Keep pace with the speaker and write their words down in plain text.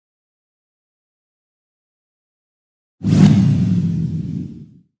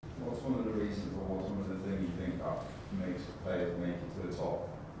craft makes players make it to the top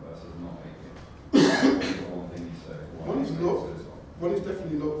versus not make it? What's the one thing you say? One is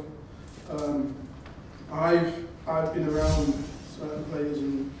definitely luck. I've been around certain players,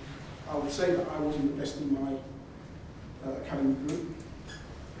 and I would say that I wasn't the best in my academy group.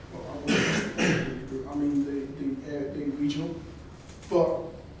 Well, I wasn't the best in the academy group. I mean the regional, but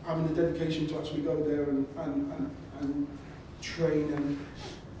having the dedication to actually go there and train and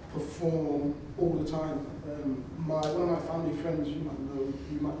perform all the time. One of my family friends, you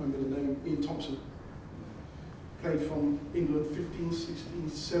might remember the name, Ian Thompson, played from England 15s,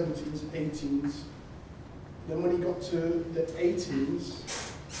 16s, 17s, 18s. Then when he got to the 18s,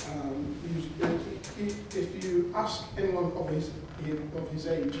 if you ask anyone of his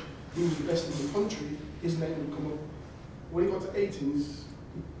age who was the best in the country, his name would come up. When he got to 18s,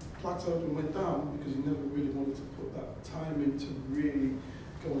 he plateaued and went down because he never really wanted to put that time in to really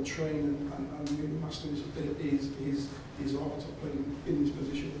go and train and really master his art of playing in this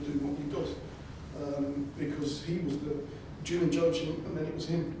position and doing what he does. Because he was the June and Joe champ, and then it was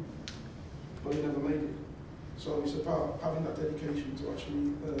him, but he never made it. So it's about having that dedication to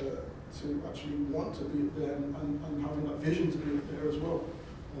actually want to be there and having that vision to be there as well.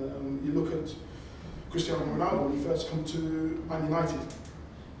 You look at Cristiano Ronaldo when he first come to Man United,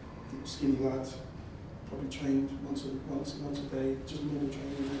 skinny lad, probably trained once a day, just normal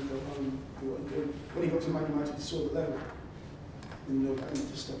training, and then go home, do what he did. When he got to Man United, he saw the level. And I need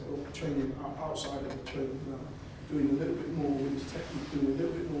to step up, training outside of the training now, doing a little bit more with his technique, doing a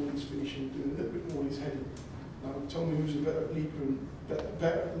little bit more with his finishing, doing a little bit more with his heading. Now, tell me who's a better leaper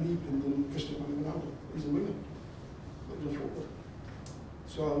than Cristiano Ronaldo. He's a winger, not just forward.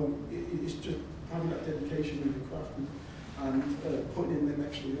 So it's just having that dedication with the craft and putting in them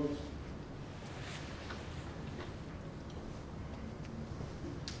extra yards.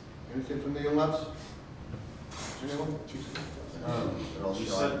 Anything from the young lads? Anyone? You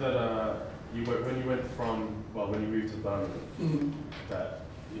said that when you went from, when you moved to Birmingham, that,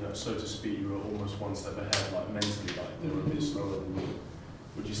 so to speak, you were almost one step ahead, like mentally, like they were a bit slower than you.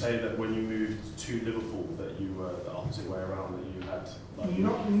 Would you say that when you moved to Liverpool, that you were the opposite way around, that you had? Like,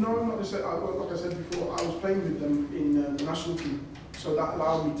 no, not to say. Like I said before, I was playing with them in the national team, so that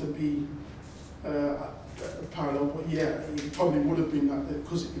allowed me to be parallel. But yeah, it probably would have been that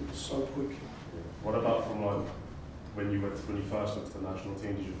because it was so quick. What about from like when you first went to the national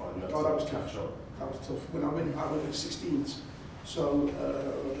team? Did you find you had to catch up? That was tough. When I went at 16s. So,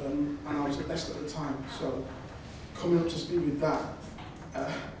 and I was at Leicester at the time, so coming up to speed with that,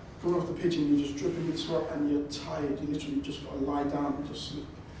 coming off the pitch and you're just dripping with sweat and you're tired, you literally just got to lie down and just sleep.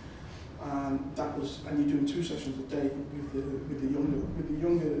 And you're doing 2 sessions a day with the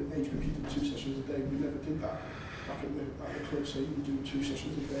younger age group. You did 2 sessions a day. We never did that back at the club, so you were doing 2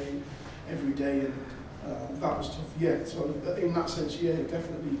 sessions a day, every day, and that was tough. Yeah, so in that sense, yeah,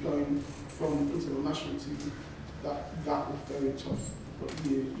 definitely going from into the national team. That was very tough, but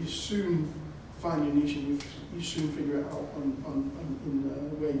you soon find your niche and you soon figure it out in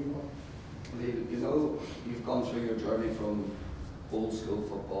where you are. You've gone through your journey from old school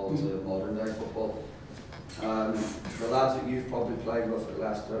football to modern day football. The lads that you've probably played with at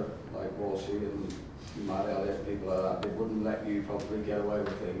Leicester, like Walshy and Matt Elliott, people like that, they wouldn't let you probably get away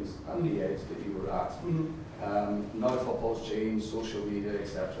with things at the age that you were at. Now football's changed, social media,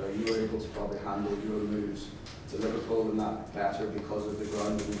 etc. You were able to probably handle your moves to Liverpool and that better because of the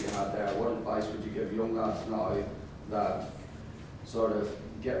ground that you had there. What advice would you give young lads now that sort of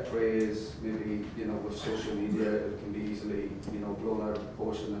get praise, maybe, with social media, it can be easily, blown out of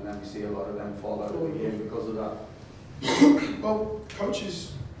proportion, and then we see a lot of them fall out of the game because of that? Well,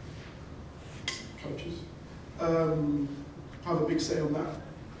 coaches have a big say on that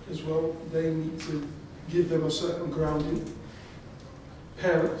as well. They need to give them a certain grounding.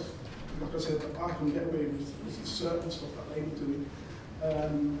 Parents, like I said, I can get away with certain stuff that they were doing,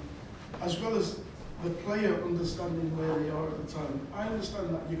 as well as the player understanding where they are at the time. I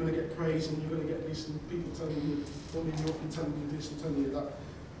understand that you're going to get praise and you're going to get this and people telling you, bumming you up and telling you this and telling you that.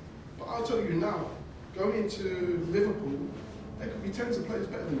 But I'll tell you now, going into Liverpool, there could be tens of players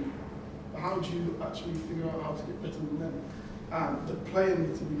better than you. But how do you actually figure out how to get better than them? And the player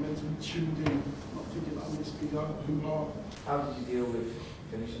needs to be mentally tuned in, not thinking that I'm this big hoo-ha. How did you deal with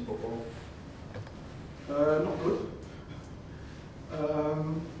finishing football? Not good.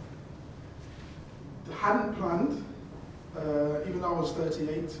 Hadn't planned, even though I was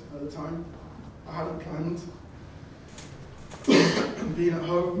 38 at the time, I hadn't planned. Being at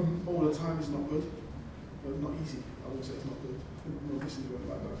home all the time is not good. Well, not easy. I would say it's not good. No, this is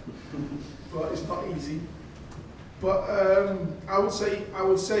like that. But it's not easy. But I would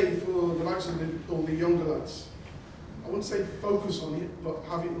say for the likes of all the younger lads, I wouldn't say focus on it, but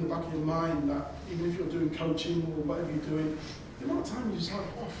have it in the back of your mind that even if you're doing coaching or whatever you're doing, the amount of time you just have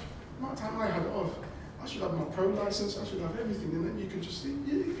off, the amount of time I had off, I should have my pro license, I should have everything, and then you can just see,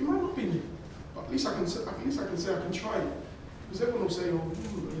 it might not be me, but at least I can say I can try it. Because everyone will say, oh,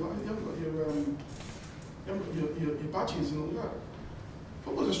 you haven't got your badges and all that.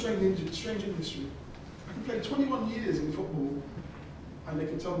 Football's a strange industry. I can play 21 years in football, and they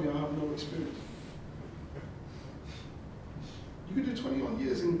can tell me I have no experience. You could do 21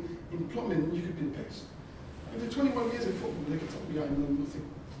 years in plumbing, and you could be the best. I could do 21 years in football, and they can tell me I know nothing.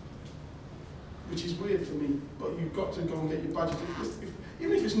 Which is weird for me, but you've got to go and get your badges.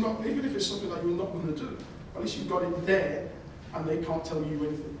 Even if it's something that you're not going to do, at least you've got it there, and they can't tell you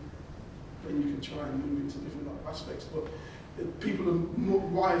anything. Then you can try and move into different aspects. But people are more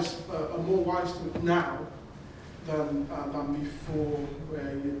wise to it now than before,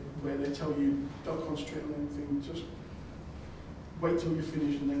 where they tell you don't concentrate on anything, just wait till you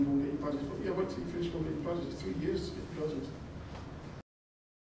finish and then go and get your badges. But yeah, wait till you finish, go and get your badges. It's 3 years to get your badges.